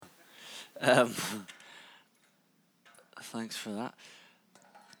Um, thanks for that.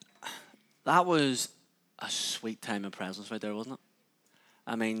 That was a sweet time of presence right there, wasn't it?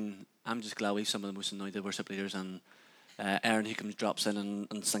 I mean, I'm just glad we've some of the most anointed worship leaders, and Aaron who comes drops in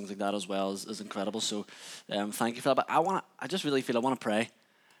and sings like that as well is incredible. So thank you for that. But I just really feel I want to pray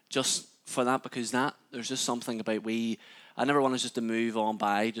just for that, because there's just something about I never want us just to move on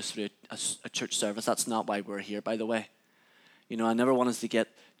by just through a church service. That's not why we're here, by the way. You know, I never want us to get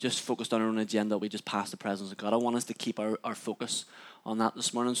just focused on our own agenda. We just pass the presence of God. I want us to keep our focus on that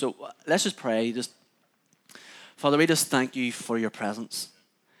this morning. So let's just pray. Father, we just thank you for your presence.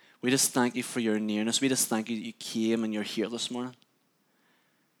 We just thank you for your nearness. We just thank you that you came and you're here this morning.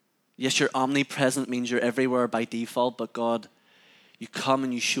 Yes, you're omnipresent, means you're everywhere by default, but God, you come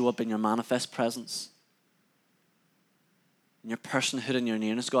and you show up in your manifest presence, in your personhood and your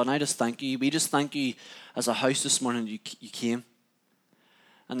nearness, God. And I just thank you. We just thank you as a house this morning you came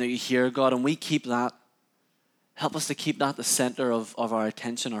and that you're here, God. And we keep that. Help us to keep that the center of our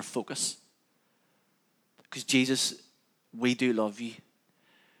attention, our focus. Because Jesus, we do love you.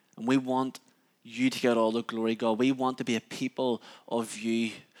 And we want you to get all the glory, God. We want to be a people of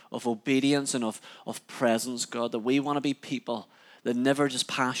you, of obedience and of presence, God. That we want to be people that never just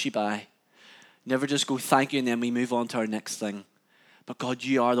pass you by. Never just go thank you and then we move on to our next thing. But God,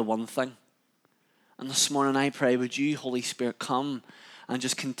 you are the one thing. And this morning I pray, would you, Holy Spirit, come and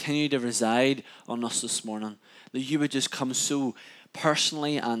just continue to reside on us this morning. That you would just come so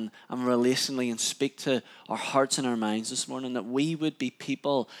personally and relationally and speak to our hearts and our minds this morning. That we would be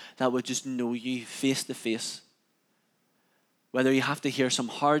people that would just know you face to face. Whether you have to hear some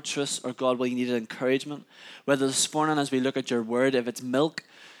hard truths or God, will you need encouragement. Whether this morning as we look at your word, if it's milk,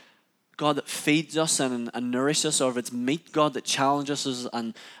 God, that feeds us and nourishes us, or if it's meat, God, that challenges us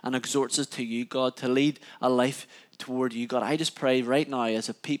and exhorts us to you, God, to lead a life toward you, God. I just pray right now as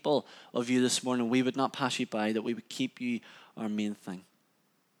a people of you this morning, we would not pass you by, that we would keep you our main thing.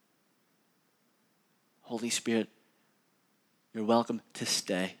 Holy Spirit, you're welcome to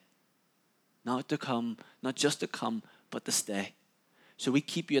stay. Not to come, not just to come, but to stay. So we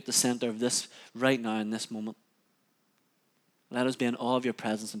keep you at the center of this right now in this moment. Let us be in awe of your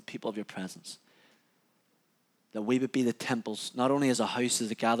presence and people of your presence. That we would be the temples, not only as a house,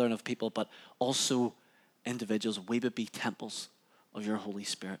 as a gathering of people, but also individuals. We would be temples of your Holy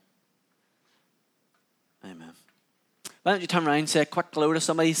Spirit. Amen. Why don't you turn around and say a quick hello to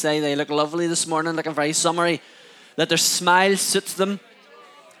somebody, say they look lovely this morning, looking very summery, that their smile suits them.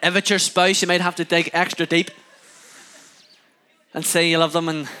 If it's your spouse, you might have to dig extra deep and say you love them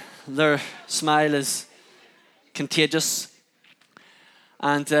and their smile is contagious.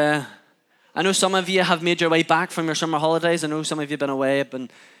 And I know some of you have made your way back from your summer holidays. I know some of you have been away. I've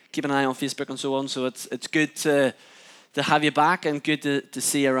been keeping an eye on Facebook and so on. So it's good to have you back and good to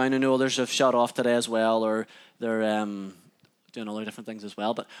see you around. I know others have shut off today as well, or they're doing other different things as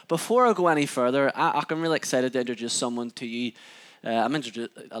well. But before I go any further, I'm really excited to introduce someone to you. I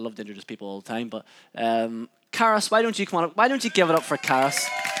love to introduce people all the time. But Karis, why don't you come on up? Why don't you give it up for Karis?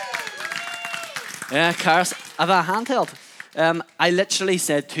 Yeah, Karis. I have a handheld. I literally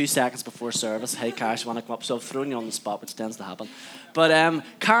said 2 seconds before service, hey, Karis, you want to come up? So I've thrown you on the spot, which tends to happen. But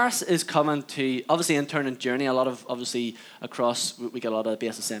Karis is coming to, obviously, Intern and Journey. A lot of, obviously, across, we get a lot of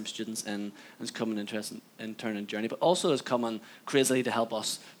BSSM students and is coming interested in Intern and Journey, but also is coming crazily to help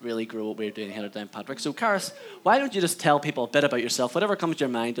us really grow what we're doing here at Downpatrick. So, Karis, why don't you just tell people a bit about yourself, whatever comes to your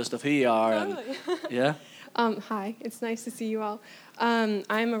mind, just of who you are. And, yeah. Hi, it's nice to see you all.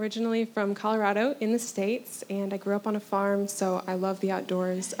 I'm originally from Colorado in the States, and I grew up on a farm, so I love the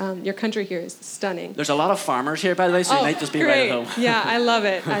outdoors. Your country here is stunning. There's a lot of farmers here, by the way, so you might just be great. right at home. Yeah, I love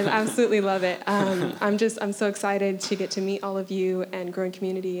it. I absolutely love it. I'm so excited to get to meet all of you and grow in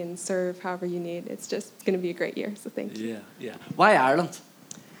community and serve however you need. It's just going to be a great year, so thank you. Yeah. Why Ireland?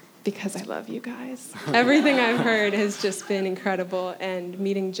 Because I love you guys. Everything I've heard has just been incredible, and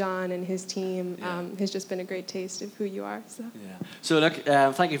meeting John and his team has just been a great taste of who you are. So look,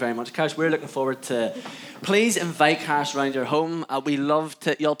 thank you very much, Karis. We're looking forward to. Please invite Karis around your home. We love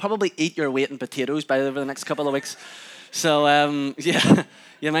to. You'll probably eat your weight in potatoes over the next couple of weeks. So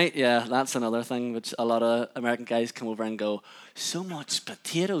you might. Yeah, that's another thing which a lot of American guys come over and go, so much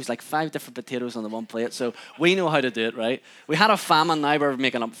potatoes, like 5 different potatoes on the one plate. So we know how to do it, right? We had a famine, now we're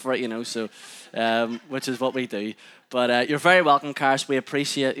making up for it, so which is what we do. But you're very welcome, Karis. We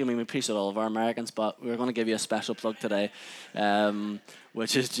appreciate, we appreciate all of our Americans, but we're going to give you a special plug today,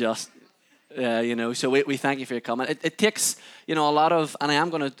 which is just, so we thank you for your comment. It takes, a lot of, and I am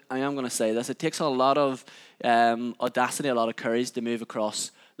going to say this, it takes a lot of audacity, a lot of courage to move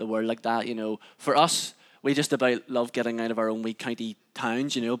across the world like that. For us, we just about love getting out of our own wee county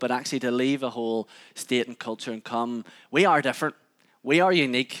towns, but actually to leave a whole state and culture and come, we are different. We are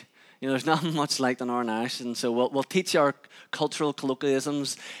unique. There's not much like the Northern Irish, and so we'll teach our cultural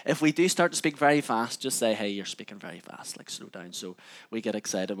colloquialisms. If we do start to speak very fast, just say, hey, you're speaking very fast, like slow down, so we get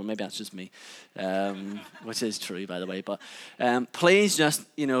excited. Well, maybe that's just me, which is true, by the way. But please just,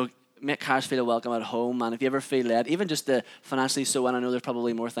 make cars feel welcome at home, and if you ever feel led, even just to financially sow in, I know there's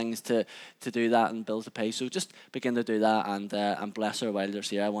probably more things to do that and bills to pay, so just begin to do that and bless her while they're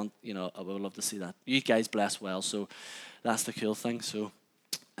here. I would love to see that. You guys bless well, so that's the cool thing. So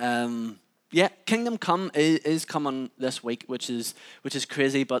Kingdom Come is coming this week, which is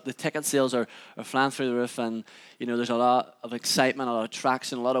crazy, but the ticket sales are flying through the roof, and there's a lot of excitement, a lot of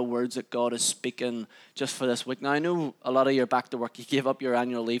traction, a lot of words that God is speaking just for this week. Now I know a lot of you are back to work, you gave up your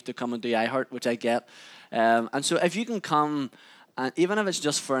annual leave to come and do iHeart, which I get, and so if you can come, and even if it's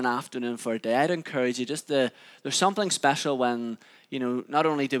just for an afternoon, for a day, I'd encourage you there's something special when not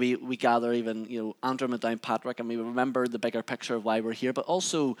only do we gather even, Antrim and Downpatrick, and we remember the bigger picture of why we're here, but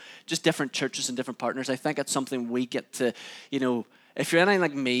also just different churches and different partners. I think it's something we get to, if you're anything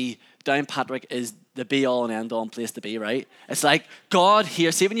like me, Downpatrick is the be-all and end-all place to be, right? It's like God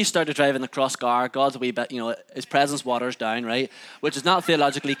here. See, when you start to drive in the Crossgar, God's a wee bit, his presence waters down, right? Which is not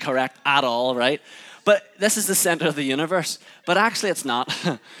theologically correct at all, right? But this is the center of the universe. But actually it's not,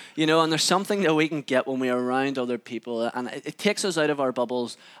 and there's something that we can get when we're around other people. And it takes us out of our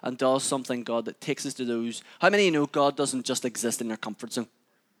bubbles and does something, God, that takes us to those. How many God doesn't just exist in your comfort zone,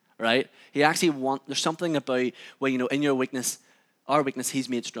 right? He actually there's something about, in your weakness, our weakness, he's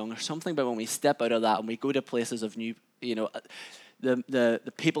made strong. There's something about when we step out of that and we go to places of new,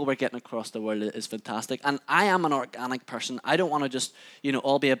 the people we're getting across the world is fantastic. And I am an organic person. I don't want to just,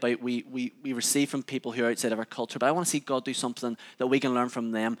 all be about we receive from people who are outside of our culture, but I want to see God do something that we can learn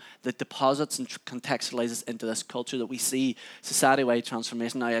from them, that deposits and contextualizes into this culture, that we see society-wide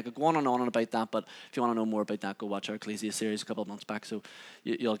transformation. Now, I could go on and on about that, but if you want to know more about that, go watch our Ecclesia series a couple of months back, so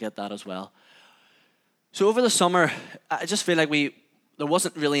you'll get that as well. So over the summer, I just feel like there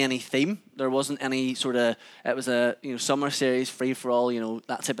wasn't really any theme. There wasn't any sort of, it was a summer series, free for all,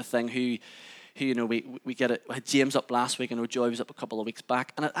 that type of thing. Who we get it. We had James up last week, and Joy was up a couple of weeks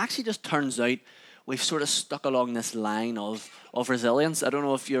back, and it actually just turns out we've sort of stuck along this line of resilience. I don't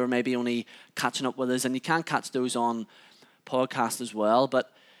know if you're maybe only catching up with us, and you can catch those on podcast as well,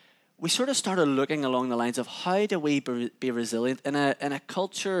 but we sort of started looking along the lines of how do we be resilient in a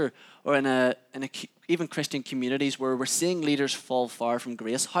culture or in a even Christian communities where we're seeing leaders fall far from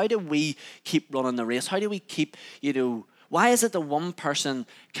grace. How do we keep running the race? How do we keep, why is it that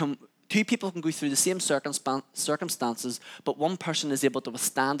two people can go through the same circumstances, but one person is able to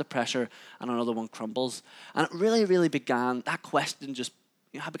withstand the pressure and another one crumbles? And it really, really began, that question just,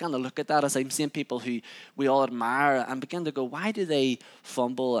 I began to look at that as I'm seeing people who we all admire and begin to go, why do they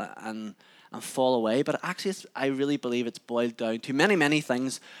fumble and fall away? But actually, I really believe it's boiled down to many, many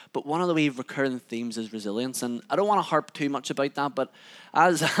things, but one of the wee recurring themes is resilience. And I don't want to harp too much about that, but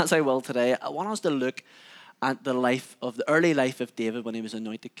as I will today, I want us to look at the early life of David when he was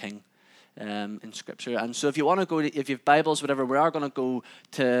anointed king in Scripture. And so if you want to go, if you have Bibles, whatever, we are going to go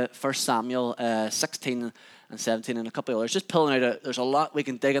to 1 Samuel 16 and 17 and a couple of others. Just pulling out, there's a lot we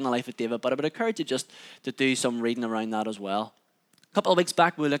can dig in the life of David, but I would encourage you just to do some reading around that as well. A couple of weeks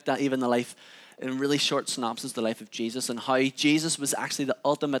back, we looked at even the life, in really short synopsis, the life of Jesus, and how Jesus was actually the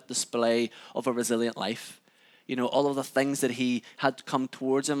ultimate display of a resilient life. All of the things that he had come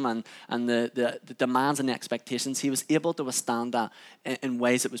towards him and the demands and the expectations, he was able to withstand that in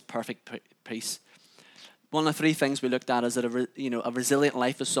ways that was perfect peace. One of the three things we looked at is that a resilient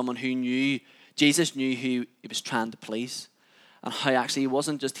life is someone who Jesus knew who he was trying to please, and how actually he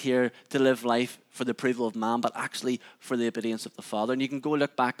wasn't just here to live life for the approval of man, but actually for the obedience of the Father. And you can go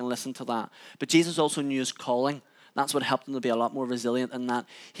look back and listen to that. But Jesus also knew his calling. That's what helped him to be a lot more resilient in that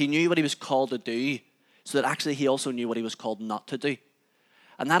he knew what he was called to do, so that actually he also knew what he was called not to do.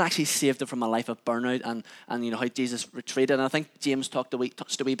 And that actually saved him from a life of burnout and how Jesus retreated. And I think James touched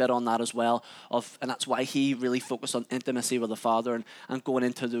a wee bit on that as well. And that's why he really focused on intimacy with the Father and going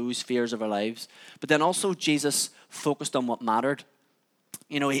into those spheres of our lives. But then also Jesus focused on what mattered.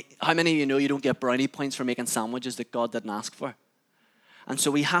 How many of you know you don't get brownie points for making sandwiches that God didn't ask for? And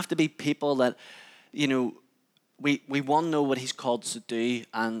so we have to be people that, we want to know what he's called us to do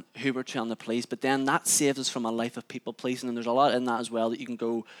and who we're trying to please, but then that saves us from a life of people pleasing, and there's a lot in that as well that you can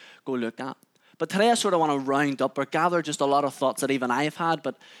go look at. But today I sort of want to round up or gather just a lot of thoughts that even I have had,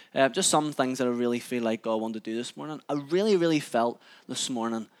 but just some things that I really feel like God wanted to do this morning. I really, really felt this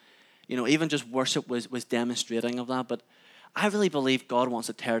morning, even just worship was demonstrating of that, but I really believe God wants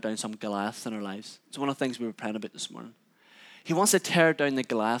to tear down some Goliaths in our lives. It's one of the things we were praying about this morning. He wants to tear down the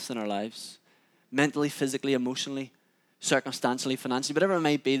Goliaths in our lives, mentally, physically, emotionally, circumstantially, financially, whatever it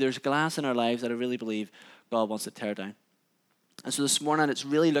might be. There's Goliaths in our lives that I really believe God wants to tear down. And so this morning, it's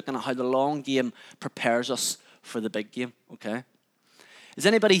really looking at how the long game prepares us for the big game, okay? Is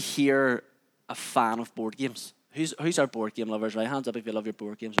anybody here a fan of board games? Who's our board game lovers, right? Hands up if you love your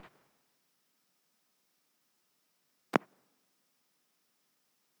board games.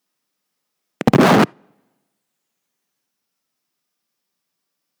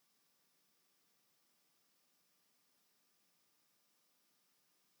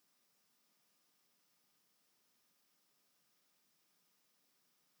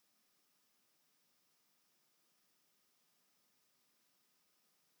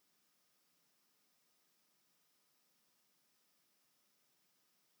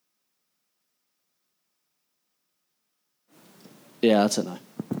 Yeah, that's it now.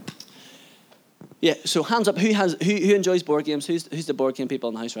 Yeah, so hands up. Who enjoys board games? Who's the board game people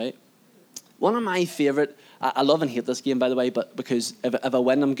in the house, right? One of my favourite, I love and hate this game, by the way, but because if I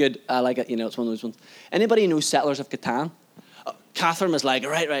win, I'm good. I like it, it's one of those ones. Anybody know Settlers of Catan? Oh, Catherine was like,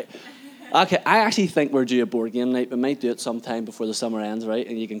 right. Okay, I actually think we're due a board game night. We might do it sometime before the summer ends, right?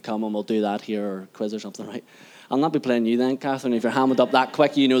 And you can come and we'll do that here, or quiz or something, right? I'll not be playing you then, Catherine. If you're hammered up that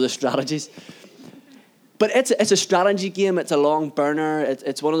quick, you know the strategies. But it's a strategy game. It's a long burner.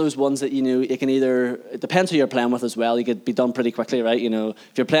 It's one of those ones that, you can either, it depends who you're playing with as well. You could be done pretty quickly, right?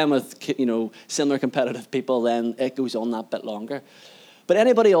 If you're playing with, similar competitive people, then it goes on that bit longer. But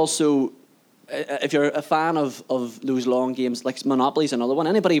anybody also, if you're a fan of those long games, like Monopoly's another one.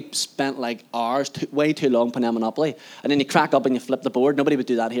 Anybody spent like hours, way too long playing Monopoly, and then you crack up and you flip the board? Nobody would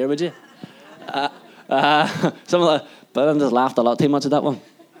do that here, would you? But I just laughed a lot too much at that one.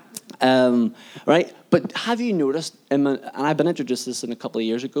 Right? But have you noticed, and I've been introduced to this a couple of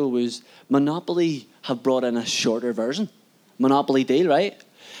years ago, was Monopoly have brought in a shorter version. Monopoly Deal, right?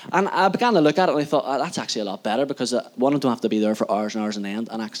 And I began to look at it and I thought, that's actually a lot better because one, I don't have to be there for hours and hours on end,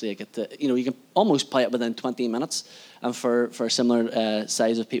 and actually I get to, you can almost play it within 20 minutes and for a similar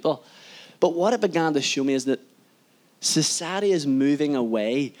size of people. But what it began to show me is that society is moving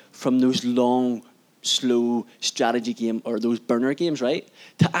away from those long, slow strategy game or those burner games, right?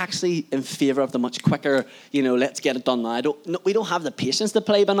 To actually in favour of the much quicker, let's get it done now. We don't have the patience to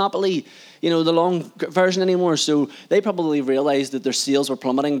play Monopoly, the long version anymore. So they probably realised that their sales were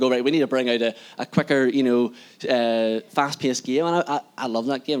plummeting and go, right, we need to bring out a quicker, fast-paced game. And I love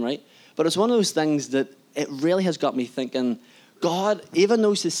that game, right? But it's one of those things that it really has got me thinking, God, even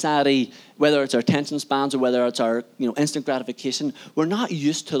though society, whether it's our attention spans or whether it's our, instant gratification, we're not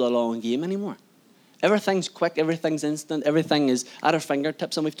used to the long game anymore. Everything's quick, everything's instant, everything is at our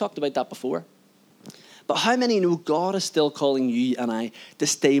fingertips, and we've talked about that before. But how many know God is still calling you and I to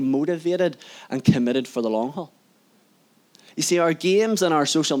stay motivated and committed for the long haul? You see, our games and our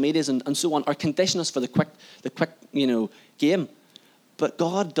social medias and so on are conditioning us for the quick game. But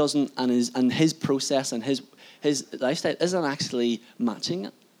God doesn't, and his process and his lifestyle isn't actually matching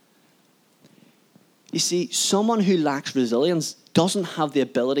it. You see, someone who lacks resilience doesn't have the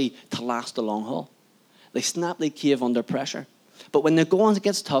ability to last the long haul. They snap, they cave under pressure. But when the going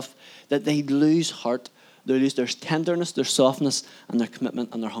gets tough, that they lose heart, they lose their tenderness, their softness, and their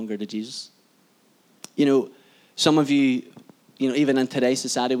commitment and their hunger to Jesus. Some of you, even in today's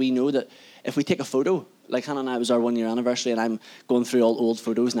society, we know that if we take a photo, like Hannah and I, it was our 1 year anniversary, and I'm going through all old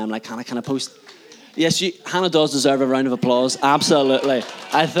photos, and I'm like, Hannah, can I post? Yes, Hannah does deserve a round of applause. Absolutely.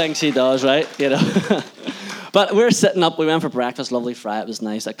 I think she does, right? But we're sitting up. We went for breakfast. Lovely fry. It was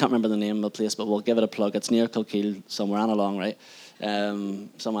nice. I can't remember the name of the place, but we'll give it a plug. It's near Kilkeel, somewhere on along, right?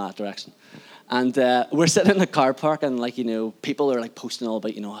 Somewhere that direction. And we're sitting in the car park, and people are posting all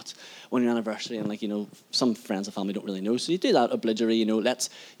about, it's 1 year anniversary, and some friends and family don't really know. So you do that obligatory, let's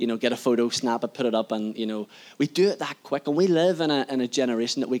get a photo, snap it, put it up, and we do it that quick. And we live in a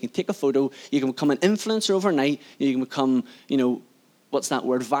generation that we can take a photo. You can become an influencer overnight. You can become what's that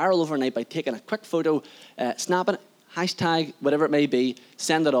word? Viral overnight by taking a quick photo, snapping it, hashtag, whatever it may be,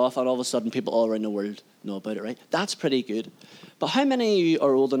 send it off, and all of a sudden people all around the world know about it, right? That's pretty good. But how many of you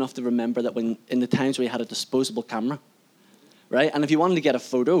are old enough to remember that when in the times where you had a disposable camera, right? And if you wanted to get a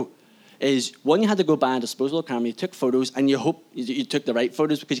photo, you had to go buy a disposable camera, you took photos, and you hope you took the right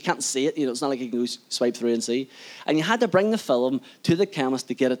photos because you can't see it. It's not like you can go swipe through and see. And you had to bring the film to the chemist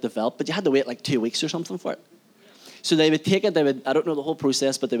to get it developed, but you had to wait 2 weeks or something for it. So they would take it, I don't know the whole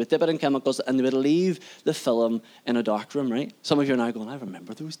process, but they would dip it in chemicals and they would leave the film in a dark room, right? Some of you are now going, I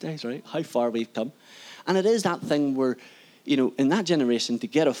remember those days, right? How far we've come. And it is that thing where, in that generation, to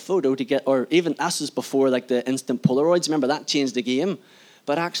get a photo, or even us is before like the instant Polaroids. Remember, that changed the game.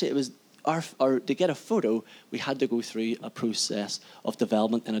 But actually, it was to get a photo, we had to go through a process of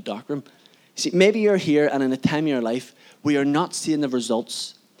development in a darkroom. See, maybe you're here, and in a time in your life where you're not seeing the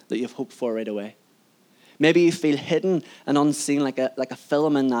results that you've hoped for right away. Maybe you feel hidden and unseen like a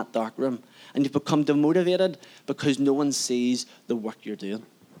film in that darkroom, and you've become demotivated because no one sees the work you're doing.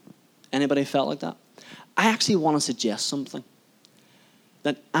 Anybody felt like that? I actually want to suggest something.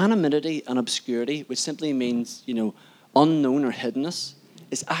 That anonymity and obscurity, which simply means, unknown or hiddenness,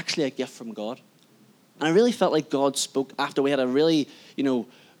 is actually a gift from God. And I really felt like God spoke after we had a really,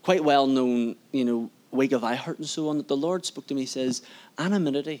 quite well-known, week of iHeart and so on, that the Lord spoke to me. He says,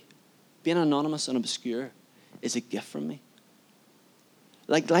 anonymity, being anonymous and obscure, is a gift from me.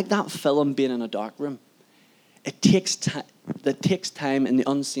 Like that film being in a dark room. It takes time. That takes time, and the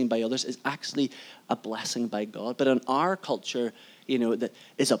unseen by others is actually a blessing by God. But in our culture, that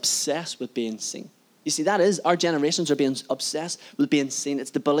is obsessed with being seen. You see, our generations are being obsessed with being seen.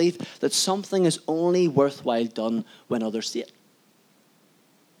 It's the belief that something is only worthwhile done when others see it.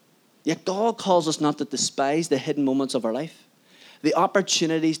 Yet God calls us not to despise the hidden moments of our life, the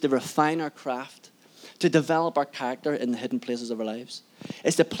opportunities to refine our craft, to develop our character in the hidden places of our lives.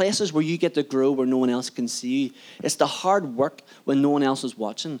 It's the places where you get to grow where no one else can see you. It's the hard work when no one else is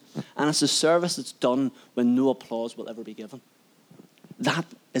watching. And it's the service that's done when no applause will ever be given. That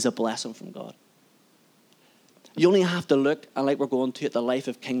is a blessing from God. You only have to look, and like we're going to, at the life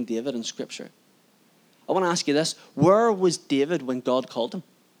of King David in Scripture. I want to ask you this. Where was David when God called him?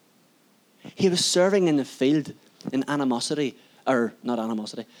 He was serving in the field in anonymity.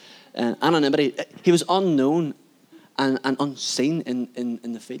 He was unknown and unseen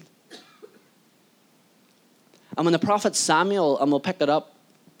in the field. And when the prophet Samuel, and we'll pick it up,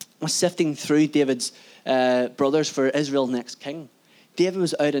 was sifting through David's brothers for Israel's next king, David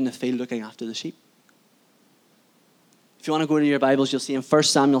was out in the field looking after the sheep. If you want to go to your Bibles, you'll see in 1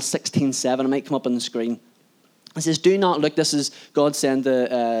 Samuel 16:7, it might come up on the screen. It says, do not look, this is God saying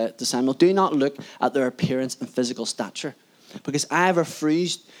to Samuel, do not look at their appearance and physical stature, because I have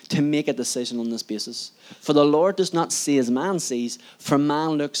refused to make a decision on this basis. For the Lord does not see as man sees, for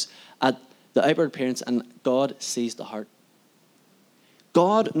man looks at the outward appearance and God sees the heart.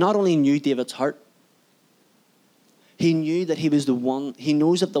 God not only knew David's heart, he knew that he was the one, he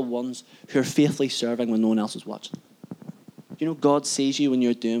knows of the ones who are faithfully serving when no one else is watching. God sees you when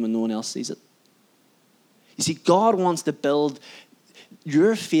you're doing when no one else sees it. You see, God wants to build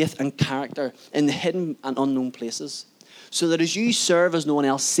your faith and character in the hidden and unknown places, so that as you serve as no one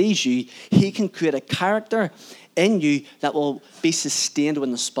else sees you, he can create a character in you that will be sustained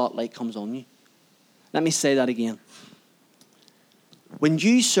when the spotlight comes on you. Let me say that again. When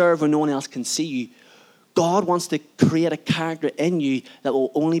you serve when no one else can see you, God wants to create a character in you that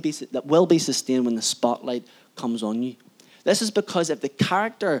will be sustained when the spotlight comes on you. This is because if the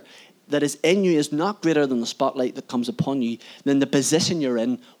character that is in you is not greater than the spotlight that comes upon you, then the position you're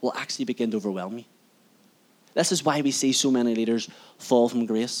in will actually begin to overwhelm you. This is why we see so many leaders fall from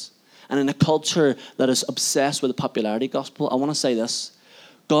grace. And in a culture that is obsessed with the popularity gospel, I want to say this.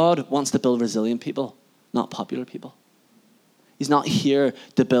 God wants to build resilient people, not popular people. He's not here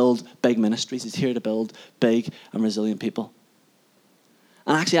to build big ministries. He's here to build big and resilient people.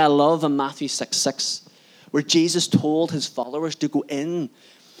 And actually, I love in Matthew 6:6, where Jesus told his followers to go in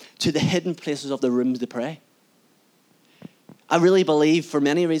to the hidden places of the rooms to pray. I really believe, for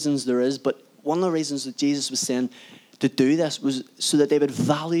many reasons there is, but one of the reasons that Jesus was saying to do this was so that they would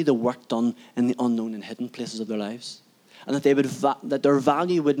value the work done in the unknown and hidden places of their lives. And that their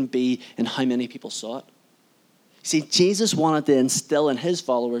value wouldn't be in how many people saw it. See, Jesus wanted to instill in his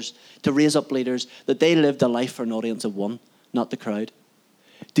followers, to raise up leaders, that they lived a life for an audience of one, not the crowd.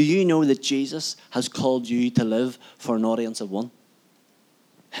 Do you know that Jesus has called you to live for an audience of one?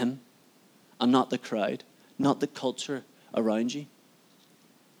 Him, and not the crowd, not the culture around you.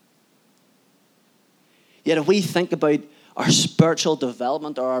 Yet if we think about our spiritual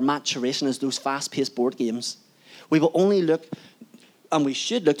development or our maturation as those fast-paced board games, we will only look, and we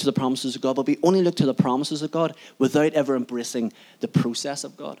should look to the promises of God, but we only look to the promises of God without ever embracing the process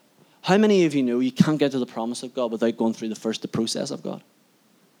of God. How many of you know you can't get to the promise of God without going through the process of God?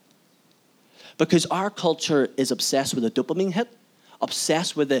 Because our culture is obsessed with a dopamine hit,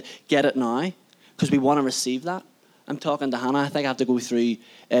 obsessed with the get it now, because we want to receive that. I'm talking to Hannah, I think I have to go through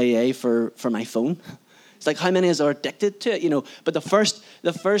AA for my phone. It's like how many of us are addicted to it, But the first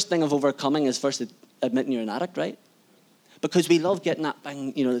thing of overcoming is first admitting you're an addict, right? Because we love getting that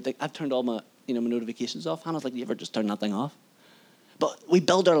thing, I've turned all my, my notifications off. Hannah's like, you ever just turn that thing off? But we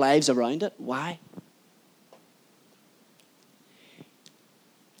build our lives around it. Why?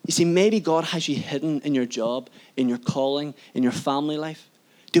 You see, maybe God has you hidden in your job, in your calling, in your family life.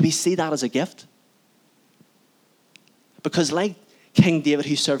 Do we see that as a gift? Because like King David,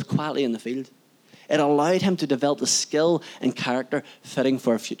 who served quietly in the field, it allowed him to develop the skill and character fitting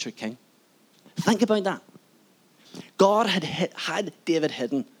for a future king. Think about that. God had David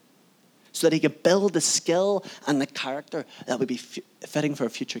hidden so that he could build the skill and the character that would be fitting for a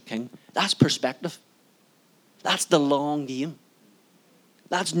future king. That's perspective. That's the long game.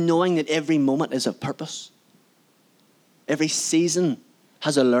 That's knowing that every moment is a purpose. Every season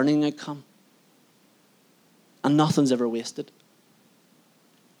has a learning outcome. And nothing's ever wasted.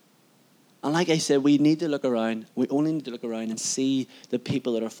 And like I said, we need to look around. We only need to look around and see the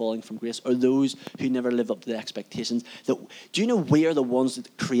people that are falling from grace, or those who never live up to the expectations. Do you know we are the ones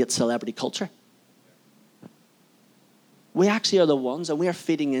that create celebrity culture? We actually are the ones, and we are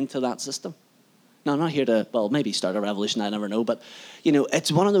feeding into that system. Now, I'm not here to, maybe start a revolution, I never know, but,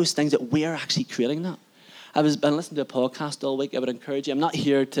 it's one of those things that we are actually creating that. I've been listening to a podcast all week. I would encourage you. I'm not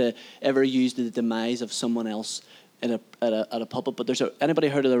here to ever use the demise of someone else at a pulpit, but anybody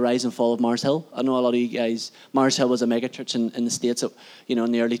heard of the rise and fall of Mars Hill? I know a lot of you guys. Mars Hill was a mega church in the States,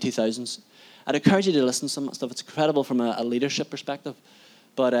 in the early 2000s. I'd encourage you to listen to some of that stuff. It's incredible from a leadership perspective,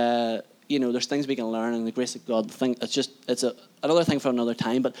 but there's things we can learn, and the grace of God. It's another thing for another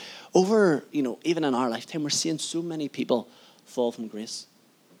time. But over, even in our lifetime, we're seeing so many people fall from grace,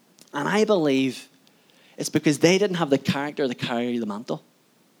 and I believe it's because they didn't have the character to carry the mantle.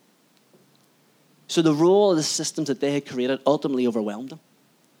 So the role of the systems that they had created ultimately overwhelmed them.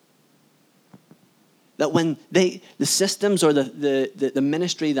 That when the systems or the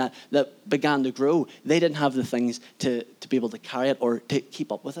ministry that began to grow, they didn't have the things to be able to carry it or to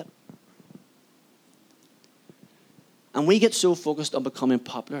keep up with it. And we get so focused on becoming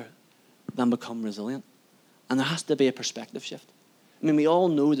popular than become resilient. And there has to be a perspective shift. I mean, we all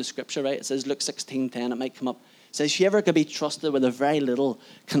know the scripture, right? It says, Luke 16:10, it might come up. It says, whoever can be trusted with a very little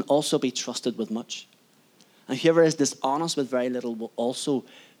can also be trusted with much. And whoever is dishonest with very little will also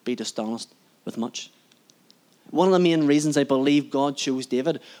be dishonest with much. One of the main reasons I believe God chose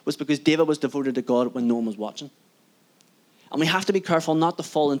David was because David was devoted to God when no one was watching. And we have to be careful not to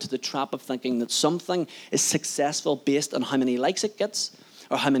fall into the trap of thinking that something is successful based on how many likes it gets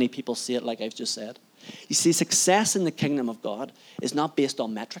or how many people see it, like I've just said. You see, success in the kingdom of God is not based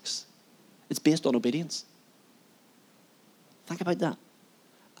on metrics. It's based on obedience. Think about that.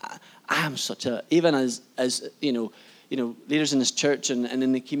 I am such a, even as leaders in this church and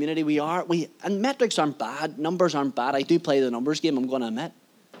in the community, and metrics aren't bad, numbers aren't bad. I do play the numbers game, I'm going to admit.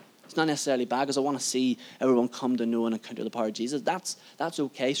 It's not necessarily bad because I want to see everyone come to know and encounter the power of Jesus. That's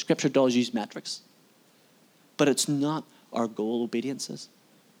okay. Scripture does use metrics. But it's not our goal, obedience is.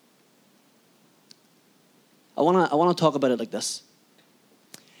 I want to talk about it like this.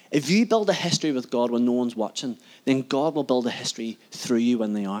 If you build a history with God when no one's watching, then God will build a history through you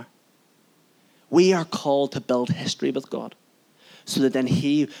when they are. We are called to build history with God so that then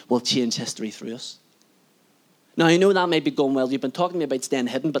He will change history through us. Now, I know that may be going well. You've been talking to me about staying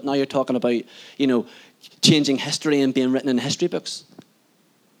hidden, but now you're talking about, changing history and being written in history books.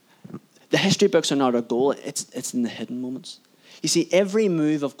 The history books are not our goal. It's in the hidden moments. You see, every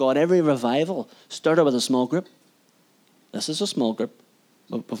move of God, every revival started with a small group. This is a small group.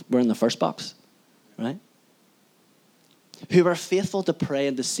 We're in the first box, right? Who were faithful to pray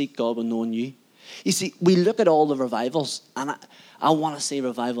and to seek God when no one knew. You see, we look at all the revivals, and I want to see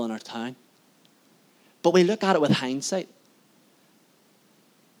revival in our town. But we look at it with hindsight.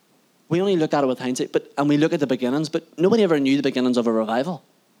 We only look at it with hindsight, and we look at the beginnings, but nobody ever knew the beginnings of a revival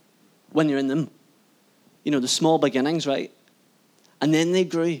when you're in them. The small beginnings, right? And then they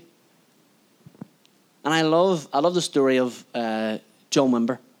grew. And I love the story of John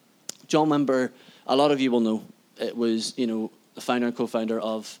Wimber. John Wimber, a lot of you will know. It was, the founder and co-founder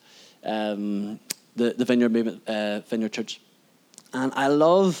of the Vineyard Movement, Vineyard Church. And I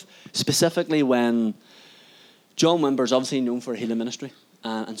love specifically when John Wimber is obviously known for healing ministry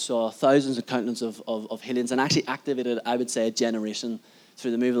and saw thousands and countless of healings and actually activated, I would say, a generation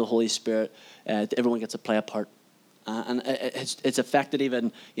through the move of the Holy Spirit. Everyone gets to play a part. And it's affected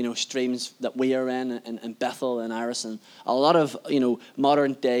even, streams that we are in Bethel and Iris, and a lot of,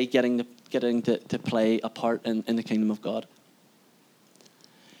 modern day getting to play a part in the kingdom of God.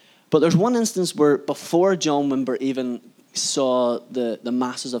 But there's one instance where before John Wimber even saw the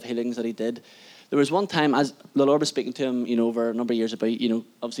masses of healings that he did, there was one time as the Lord was speaking to him, over a number of years about,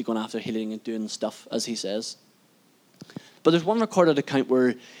 obviously going after healing and doing stuff, as he says. But there's one recorded account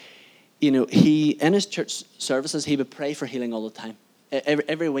where he, in his church services, he would pray for healing all the time.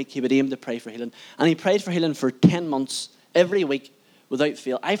 Every week he would aim to pray for healing. And he prayed for healing for 10 months, every week, without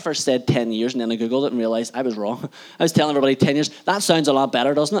fail. I first said 10 years, and then I Googled it and realized I was wrong. I was telling everybody 10 years. That sounds a lot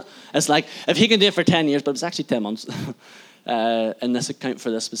better, doesn't it? It's like, if he can do it for 10 years, but it's actually 10 months in this account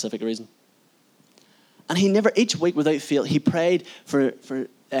for this specific reason. And he never, each week without fail, he prayed for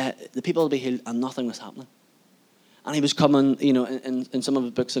the people to be healed, and nothing was happening. And he was coming, in some of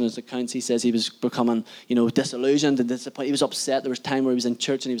his books and his accounts, he says he was becoming, disillusioned and disappointed. He was upset. There was time where he was in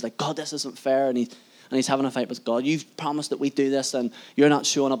church and he was like, God, this isn't fair. And he's having a fight with God. You've promised that we do this and you're not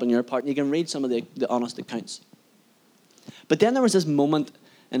showing up in your part. And you can read some of the honest accounts. But then there was this moment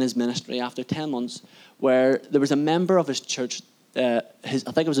in his ministry after 10 months where there was a member of his church, I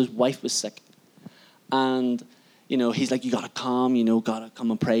think it was his wife was sick. And, he's like, you got to come, got to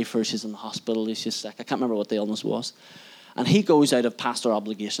come and pray for her. She's in the hospital. She's sick. I can't remember what the illness was. And he goes out of pastor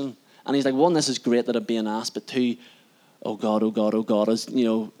obligation. And he's like, one, this is great that I'm being asked, but two, oh God, as,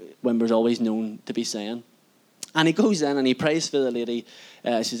 Wimber's always known to be saying. And he goes in and he prays for the lady.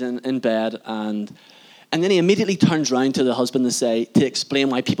 She's in bed. And then he immediately turns around to the husband to explain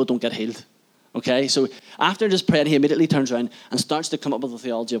why people don't get healed. Okay? So after just praying, he immediately turns around and starts to come up with a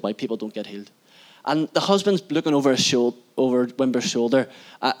theology of why people don't get healed. And the husband's looking over Wimber's shoulder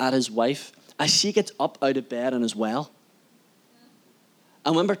at his wife as she gets up out of bed and is well.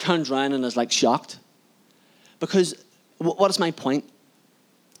 And Wimber turns around and is like shocked. Because what is my point?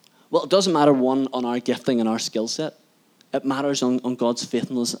 Well, it doesn't matter, one, on our gifting and our skill set. It matters on God's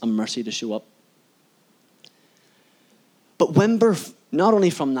faithfulness and mercy to show up. But Wimber, not only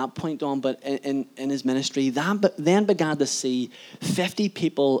from that point on, but in his ministry, then began to see 50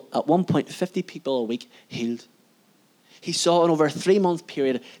 people, at one point, 50 people a week healed. He saw in over a 3-month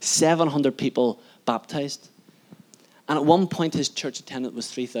period, 700 people baptized. And at one point, his church attendance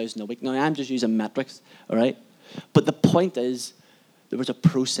was 3,000 a week. Now, I'm just using metrics, all right? But the point is, there was a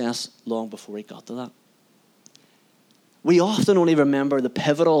process long before he got to that. We often only remember the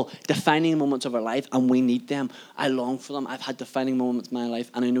pivotal, defining moments of our life, and we need them. I long for them. I've had defining moments in my life,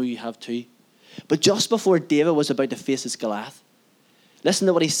 and I know you have too. But just before David was about to face his Goliath, listen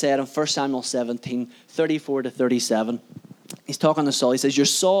to what he said in 1 Samuel 17, 34 to 37. He's talking to Saul. He says,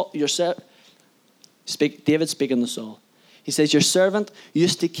 David speaking to Saul. He says, your servant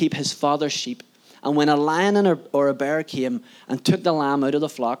used to keep his father's sheep, and when a lion or a bear came and took the lamb out of the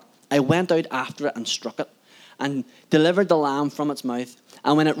flock, I went out after it and struck it, and delivered the lamb from its mouth.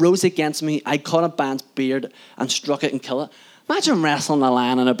 And when it rose against me, I caught it by its beard and struck it and killed it. Imagine wrestling a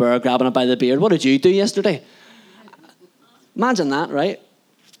lion and a bear, grabbing it by the beard. What did you do yesterday? Imagine that, right?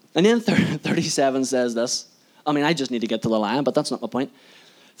 And then 37 says this. I just need to get to the lion, but that's not my point.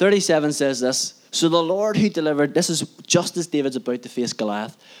 37 says this. So the Lord who delivered, this is just as David's about to face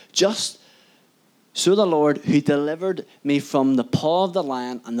Goliath, so the Lord who delivered me from the paw of the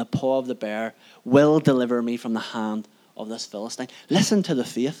lion and the paw of the bear will deliver me from the hand of this Philistine. Listen to the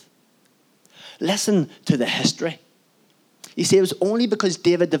faith. Listen to the history. You see, it was only because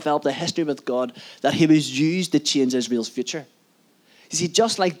David developed a history with God that he was used to change Israel's future. You see,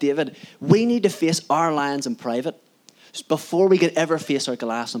 just like David, we need to face our lions in private before we could ever face our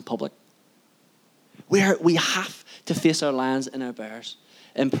Goliaths in public. We have to face our lions and our bears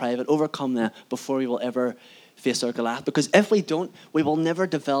in private, overcome them before we will ever face our Goliath. Because if we don't, we will never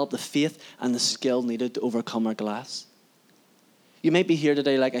develop the faith and the skill needed to overcome our Goliaths. You might be here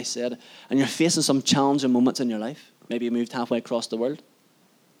today, like I said, and you're facing some challenging moments in your life. Maybe you moved halfway across the world.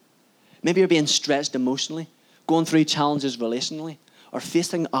 Maybe you're being stretched emotionally, going through challenges relationally, or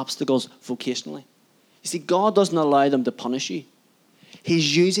facing obstacles vocationally. You see, God doesn't allow them to punish you.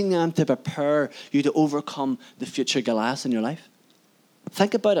 He's using them to prepare you to overcome the future Goliaths in your life.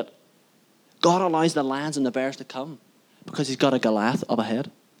 Think about it. God allows the lions and the bears to come because he's got a Goliath up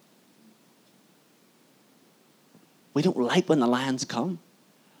ahead. We don't like when the lions come,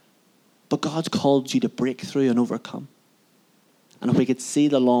 but God's called you to break through and overcome. And if we could see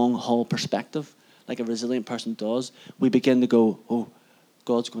the long haul perspective, like a resilient person does, we begin to go, oh,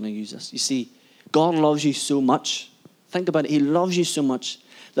 God's going to use us. You see, God loves you so much. Think about it. He loves you so much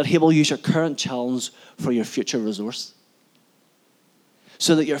that he will use your current challenge for your future resource,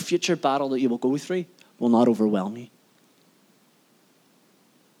 so that your future battle that you will go through will not overwhelm you.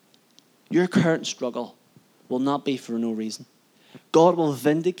 Your current struggle will not be for no reason. God will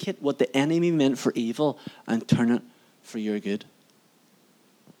vindicate what the enemy meant for evil and turn it for your good.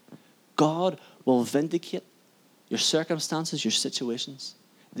 God will vindicate your circumstances, your situations,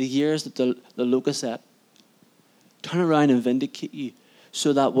 the years that the locust ate. Turn around and vindicate you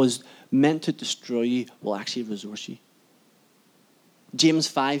so that what was meant to destroy you will actually resource you. James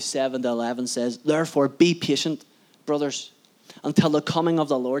 5, 7 to 11 says, therefore be patient, brothers, until the coming of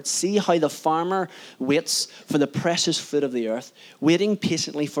the Lord. See how the farmer waits for the precious fruit of the earth, waiting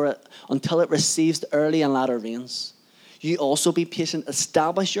patiently for it until it receives the early and latter rains. You also be patient.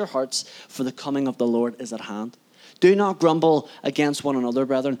 Establish your hearts, for the coming of the Lord is at hand. Do not grumble against one another,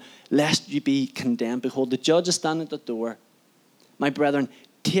 brethren, lest you be condemned. Behold, the judge is standing at the door. My brethren,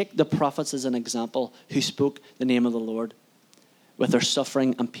 take the prophets as an example who spoke the name of the Lord with their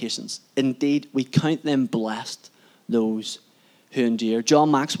suffering and patience. Indeed, we count them blessed, those who endure.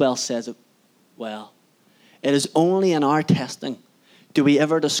 John Maxwell says it well. It is only in our testing do we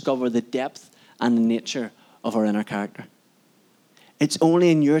ever discover the depth and the nature of our inner character. It's only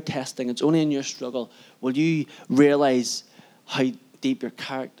in your testing, it's only in your struggle will you realize how deep your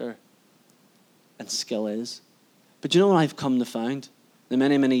character and skill is. But you know what I've come to find in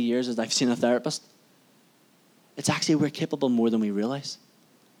many, many years as I've seen a therapist? It's actually we're capable more than we realize.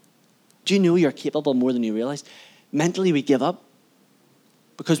 Do you know you're capable more than you realize? Mentally, we give up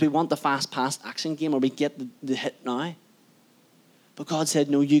because we want the fast-paced action game, or we get the hit now. But God said,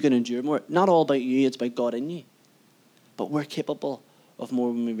 no, you can endure more. Not all about you, it's about God in you. But we're capable of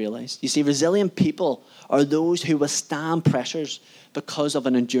more than we realize. You see, resilient people are those who withstand pressures because of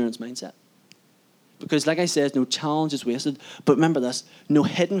an endurance mindset. Because like I said, no challenge is wasted. But remember this, no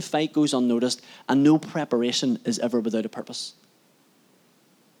hidden fight goes unnoticed, and no preparation is ever without a purpose.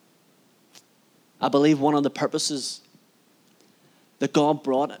 I believe one of the purposes that God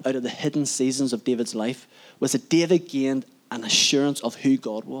brought out of the hidden seasons of David's life was that David gained an assurance of who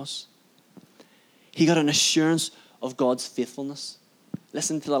God was. He got an assurance of God's faithfulness.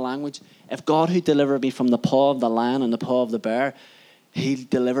 Listen to the language. If God who delivered me from the paw of the lion and the paw of the bear, he'll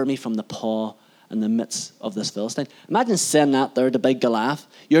deliver me from the paw in the midst of this Philistine. Imagine saying that there to big Goliath.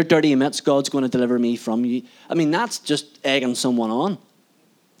 Your dirty mitts, God's going to deliver me from you. I mean, that's just egging someone on.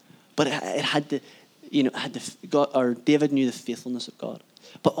 But it had to, David knew the faithfulness of God.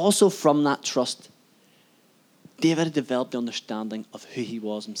 But also from that trust, David had developed the understanding of who he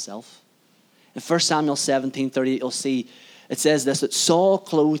was himself. In 1 Samuel 17:30, you'll see, it says this, that Saul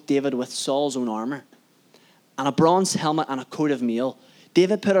clothed David with Saul's own armor and a bronze helmet and a coat of mail.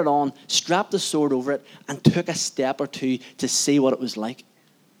 David put it on, strapped the sword over it, and took a step or two to see what it was like.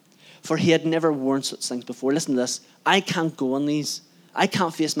 For he had never worn such things before. Listen to this. I can't go in these. I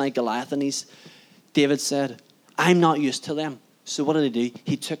can't face my Goliath in these. David said, I'm not used to them. So what did he do?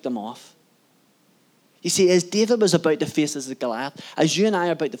 He took them off. You see, as David was about to face his Goliath, as you and I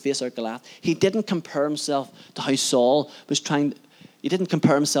are about to face our Goliath, he didn't compare himself to how Saul was trying. He didn't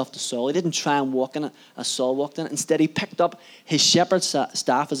compare himself to Saul. He didn't try and walk in it as Saul walked in it. Instead, he picked up his shepherd's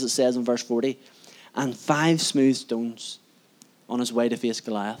staff, as it says in verse 40, and 5 smooth stones on his way to face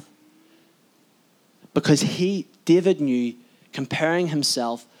Goliath. Because David knew comparing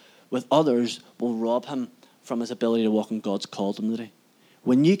himself with others will rob him from his ability to walk in God's call to him to do.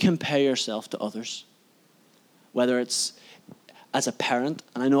 When you compare yourself to others, whether it's as a parent,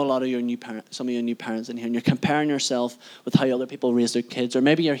 and I know a lot of your new parents, some of your new parents in here, and you're comparing yourself with how other people raise their kids, or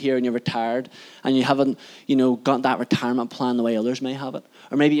maybe you're here and you're retired and you haven't, got that retirement plan the way others may have it,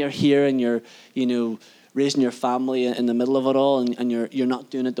 or maybe you're here and you're, raising your family in the middle of it all, and you're not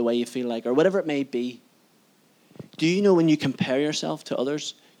doing it the way you feel like, or whatever it may be. Do you know when you compare yourself to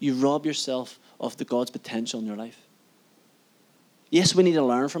others, you rob yourself of the God's potential in your life? Yes, we need to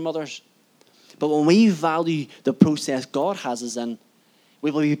learn from others. But when we value the process God has us in,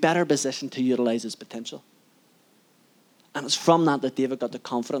 we will be better positioned to utilize his potential. And it's from that David got the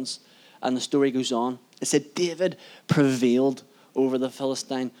confidence. And the story goes on. It said David prevailed over the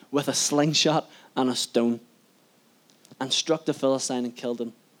Philistine with a slingshot and a stone, and struck the Philistine and killed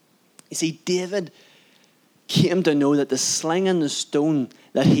him. You see, David came to know that the sling and the stone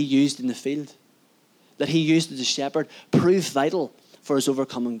that he used in the field, that he used as a shepherd, proved vital for his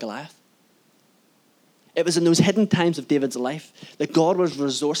overcoming Goliath. It was in those hidden times of David's life that God was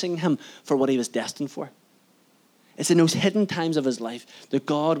resourcing him for what he was destined for. It's in those hidden times of his life that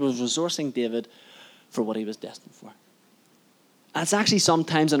God was resourcing David for what he was destined for. And it's actually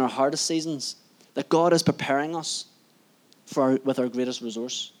sometimes in our hardest seasons that God is preparing us with our greatest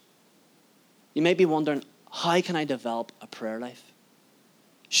resource. You may be wondering, how can I develop a prayer life?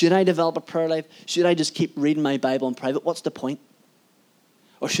 Should I develop a prayer life? Should I just keep reading my Bible in private? What's the point?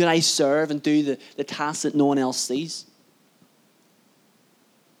 Or should I serve and do the tasks that no one else sees?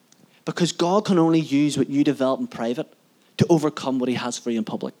 Because God can only use what you develop in private to overcome what he has for you in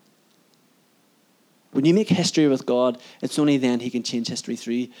public. When you make history with God, it's only then he can change history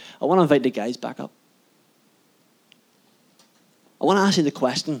through you. I want to invite the guys back up. I want to ask you the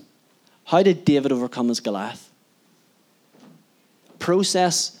question, how did David overcome his Goliath?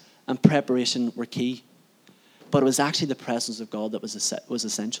 Process and preparation were key. But it was actually the presence of God that was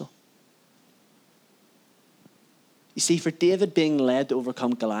essential. You see, for David being led to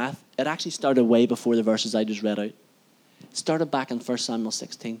overcome Goliath, it actually started way before the verses I just read out. It started back in 1 Samuel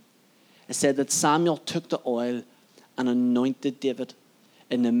 16. It said that Samuel took the oil and anointed David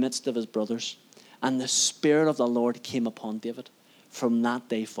in the midst of his brothers. And the Spirit of the Lord came upon David from that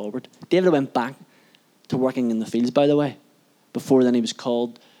day forward. David went back to working in the fields, by the way. Before then he was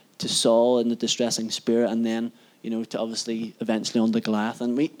called to Saul in the distressing spirit, and then, to obviously eventually on to Goliath.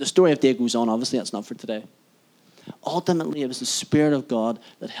 And the story of David goes on, obviously that's not for today. Ultimately, it was the Spirit of God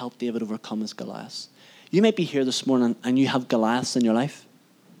that helped David overcome his Goliaths. You might be here this morning and you have Goliaths in your life.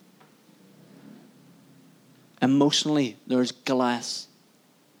 Emotionally, there's Goliaths.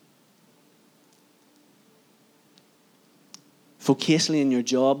 Vocationally in your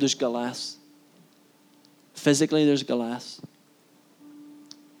job, there's Goliaths. Physically, there's Goliaths.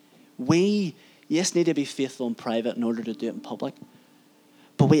 We, yes, need to be faithful in private in order to do it in public.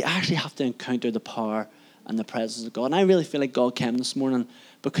 But we actually have to encounter the power and the presence of God. And I really feel like God came this morning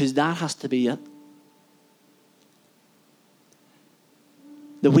because that has to be it.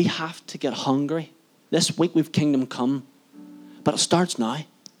 That we have to get hungry. This week we've Kingdom Come, but it starts now.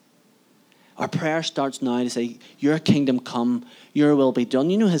 Our prayer starts now to say, your kingdom come, your will be done.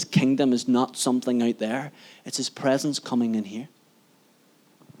 You know his kingdom is not something out there. It's his presence coming in here.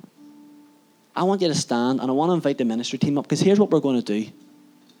 I want you to stand and I want to invite the ministry team up because here's what we're going to do.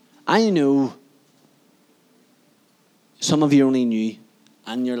 I know some of you only knew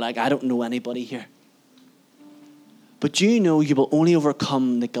and you're like, I don't know anybody here. But you know you will only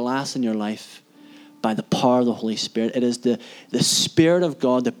overcome the Goliath in your life by the power of the Holy Spirit. It is the Spirit of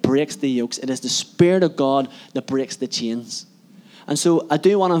God that breaks the yokes. It is the Spirit of God that breaks the chains. And so I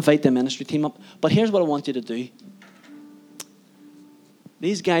do want to invite the ministry team up. But here's what I want you to do.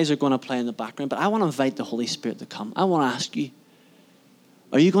 These guys are going to play in the background, but I want to invite the Holy Spirit to come. I want to ask you,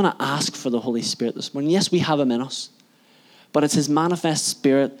 are you going to ask for the Holy Spirit this morning? Yes, we have him in us. But it's his manifest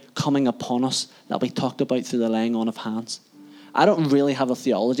Spirit coming upon us that we talked about through the laying on of hands. I don't really have a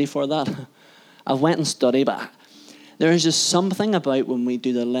theology for that. I went and studied, but there is just something about when we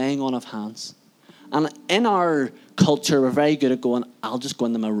do the laying on of hands. And in our culture, we're very good at going, I'll just go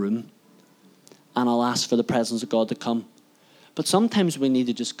into my room and I'll ask for the presence of God to come. But sometimes we need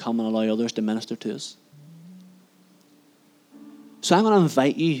to just come and allow others to minister to us. So I'm going to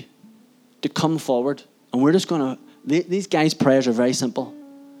invite you to come forward. And we're just going to, these guys' prayers are very simple.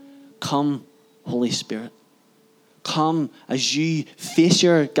 Come, Holy Spirit. Come as you face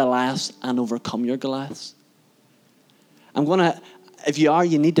your Goliaths and overcome your Goliaths. I'm going to, if you are,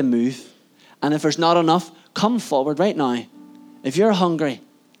 you need to move. And if there's not enough, come forward right now. If you're hungry,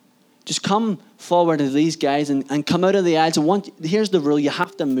 just come forward to these guys and come out of the aisles. Here's the rule, you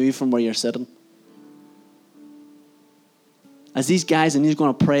have to move from where you're sitting. As these guys, and he's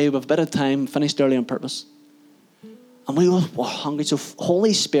going to pray with a bit of time, finished early on purpose. And we're hungry. So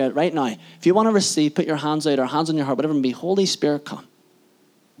Holy Spirit, right now, if you want to receive, put your hands out or hands on your heart, whatever it may be. Holy Spirit, come.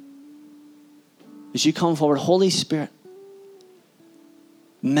 As you come forward, Holy Spirit,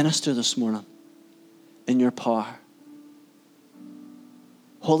 minister this morning in your power.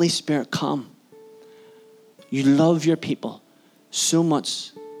 Holy Spirit, come. You love your people so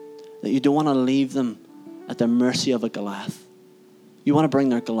much that you don't want to leave them at the mercy of a Goliath. You want to bring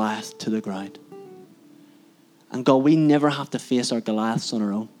their Goliath to the ground. And God, we never have to face our Goliaths on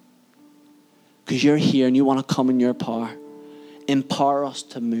our own. Because you're here and you want to come in your power. Empower us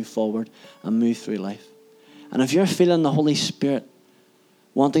to move forward and move through life. And if you're feeling the Holy Spirit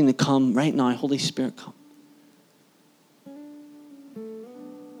wanting to come right now, Holy Spirit, come.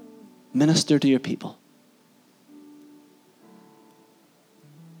 Minister to your people.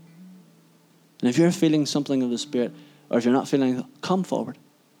 And if you're feeling something of the Spirit, or if you're not feeling it, come forward.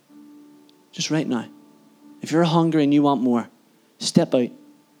 Just right now. If you're hungry and you want more, step out.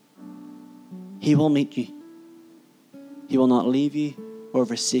 He will meet you. He will not leave you or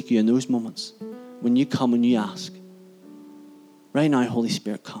forsake you in those moments when you come and you ask. Right now, Holy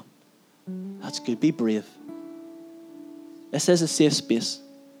Spirit, come. That's good. Be brave. This is a safe space.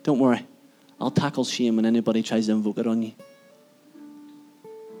 Don't worry. I'll tackle shame when anybody tries to invoke it on you.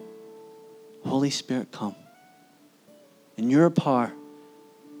 Holy Spirit, come. In your power.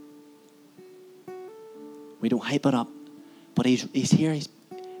 We don't hype it up. But he's here.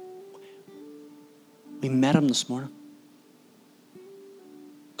 We met him this morning.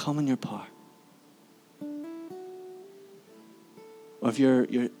 Come in your power. Or if you're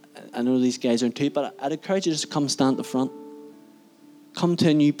I know these guys aren't too, but I'd encourage you just to come stand at the front. Come to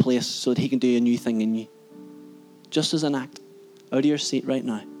a new place so that he can do a new thing in you. Just as an act. Out of your seat right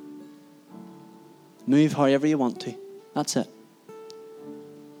now. Move however you want to. That's it.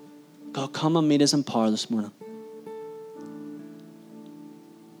 God, come and meet us in power this morning.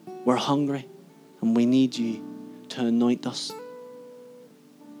 We're hungry and we need you to anoint us.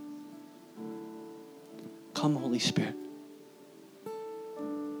 Come, Holy Spirit,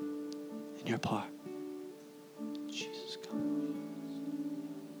 in your power.